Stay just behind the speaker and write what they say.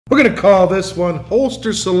We're going to call this one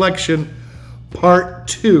Holster Selection Part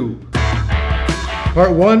 2.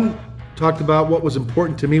 Part 1 talked about what was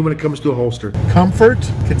important to me when it comes to a holster. Comfort,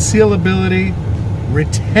 concealability,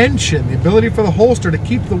 retention, the ability for the holster to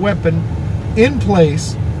keep the weapon in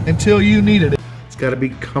place until you need it. It's got to be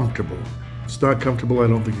comfortable. If it's not comfortable, I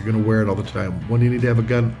don't think you're going to wear it all the time. When you need to have a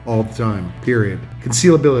gun all the time, period.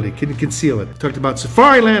 Concealability, can you conceal it? I talked about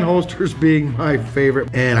Safariland holsters being my favorite,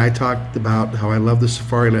 and I talked about how I love the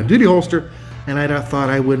Safariland duty holster, and I thought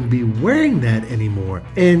I wouldn't be wearing that anymore.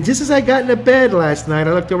 And just as I got into bed last night,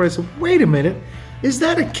 I looked over and I said, wait a minute, is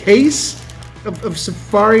that a case of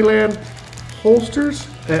Safariland holsters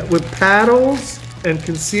with paddles and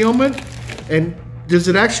concealment? And does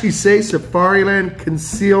it actually say Safariland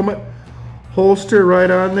concealment holster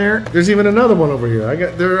right on there? There's even another one over here.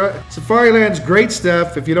 Safariland's great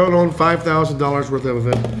stuff. If you don't own $5,000 worth of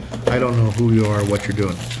it, I don't know who you are or what you're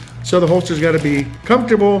doing. So the holster's got to be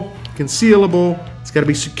comfortable, concealable. It's got to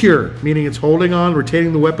be secure, meaning it's holding on,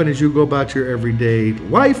 retaining the weapon as you go about your everyday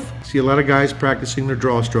life. See a lot of guys practicing their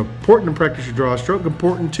draw stroke. Important to practice your draw stroke,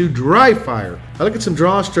 important to dry fire. I look at some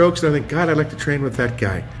draw strokes and I think, God, I'd like to train with that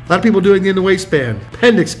guy. A lot of people doing it in the waistband,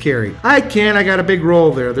 appendix carry. I can't, I got a big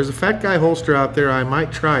roll there. There's a fat guy holster out there, I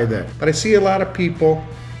might try that. But I see a lot of people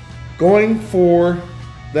going for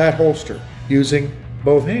that holster using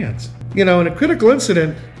both hands. You know, in a critical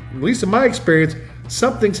incident, at least in my experience,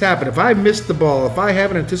 something's happened. If I missed the ball, if I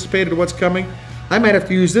haven't anticipated what's coming, I might have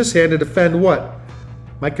to use this hand to defend what?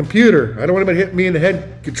 My computer. I don't want anybody to hit me in the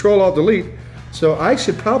head, Control-Alt-Delete. So I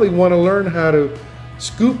should probably want to learn how to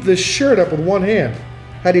scoop this shirt up with one hand.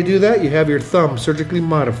 How do you do that? You have your thumb surgically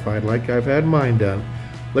modified like I've had mine done.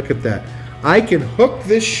 Look at that. I can hook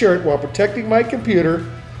this shirt while protecting my computer,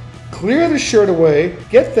 clear the shirt away,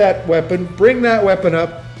 get that weapon, bring that weapon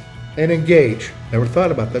up, and engage. Never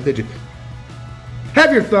thought about that, did you?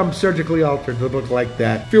 Have your thumb surgically altered to look like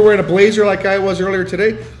that. If you're wearing a blazer like I was earlier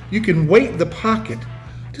today, you can weight the pocket.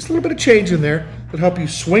 Just a little bit of change in there that'll help you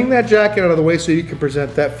swing that jacket out of the way so you can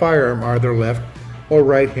present that firearm either left or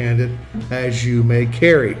right-handed as you may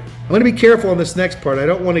carry. I'm going to be careful on this next part. I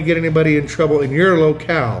don't want to get anybody in trouble in your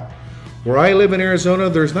locale. Where I live in Arizona,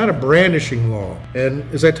 there's not a brandishing law. And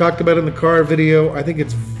as I talked about in the car video, I think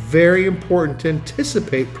it's very important to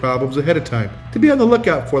anticipate problems ahead of time, to be on the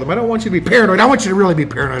lookout for them. I don't want you to be paranoid. I want you to really be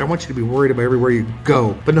paranoid. I want you to be worried about everywhere you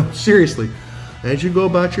go. But no, seriously, as you go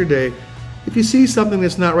about your day, if you see something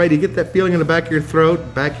that's not right, you get that feeling in the back of your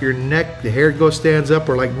throat, back of your neck, the hair stands up,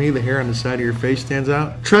 or like me, the hair on the side of your face stands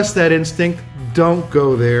out. Trust that instinct. Don't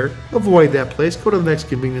go there. Avoid that place. Go to the next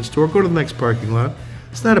convenience store. Go to the next parking lot.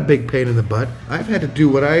 It's not a big pain in the butt. I've had to do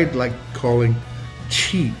what I like calling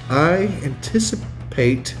cheat. I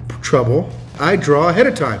anticipate trouble. I draw ahead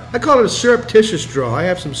of time. I call it a surreptitious draw. I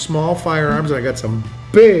have some small firearms and I got some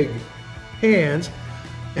big hands,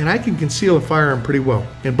 and I can conceal a firearm pretty well.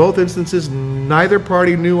 In both instances, neither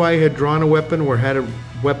party knew I had drawn a weapon or had a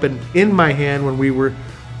weapon in my hand when we were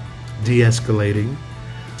de-escalating.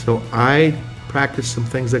 So I practice some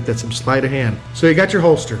things like that, some sleight of hand. So you got your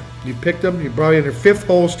holster. You picked them, you're probably in your 5th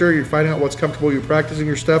holster, you're finding out what's comfortable, you're practicing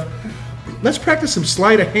your stuff. Let's practice some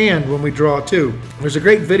sleight of hand when we draw too. There's a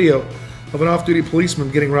great video of an off-duty policeman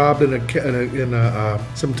getting robbed in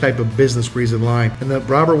some type of business where he's in line. And the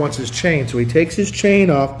robber wants his chain, so he takes his chain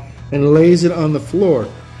off and lays it on the floor.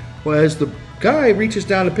 Well, as the guy reaches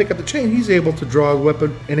down to pick up the chain, he's able to draw a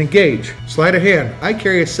weapon and engage. Sleight of hand. I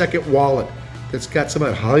carry a second wallet that's got some of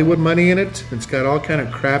that Hollywood money in it. It's got all kind of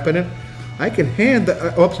crap in it. I can hand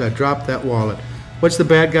the, oops, I dropped that wallet. What's the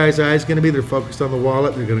bad guy's eyes going to be? They're focused on the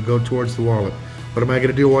wallet. They're going to go towards the wallet. What am I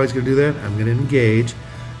going to do while he's going to do that? I'm going to engage,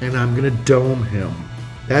 and I'm going to dome him.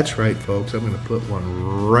 That's right, folks. I'm going to put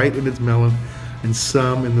one right in his melon and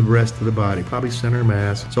some in the rest of the body, probably center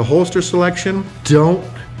mass. So holster selection, don't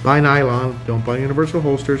buy nylon. Don't buy universal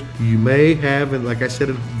holsters. You may have, and like I said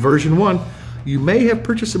in version 1, you may have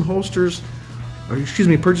purchased some holsters, or excuse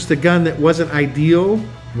me, purchased a gun that wasn't ideal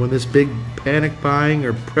when this big panic buying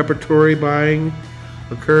or preparatory buying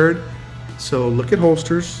occurred. So look at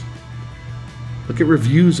holsters, look at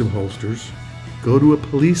reviews of holsters, go to a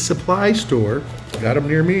police supply store, got them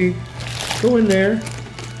near me, go in there,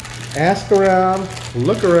 ask around,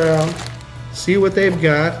 look around, see what they've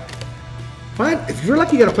got. If you're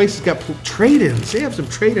lucky, you got a place that's got trade-ins. They have some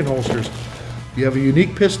trade-in holsters. You have a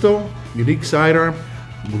unique pistol, unique sidearm.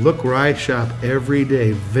 Look where I shop every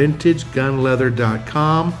day,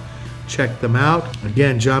 vintagegunleather.com. Check them out.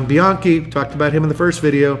 Again, John Bianchi, talked about him in the first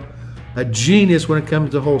video, a genius when it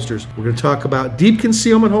comes to holsters. We're going to talk about deep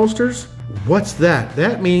concealment holsters. What's that?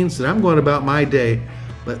 That means that I'm going about my day,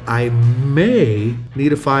 but I may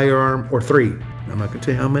need a firearm or 3. I'm not going to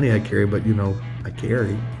tell you how many I carry, but you know, I carry.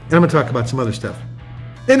 And I'm going to talk about some other stuff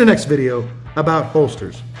in the next video about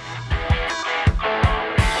holsters.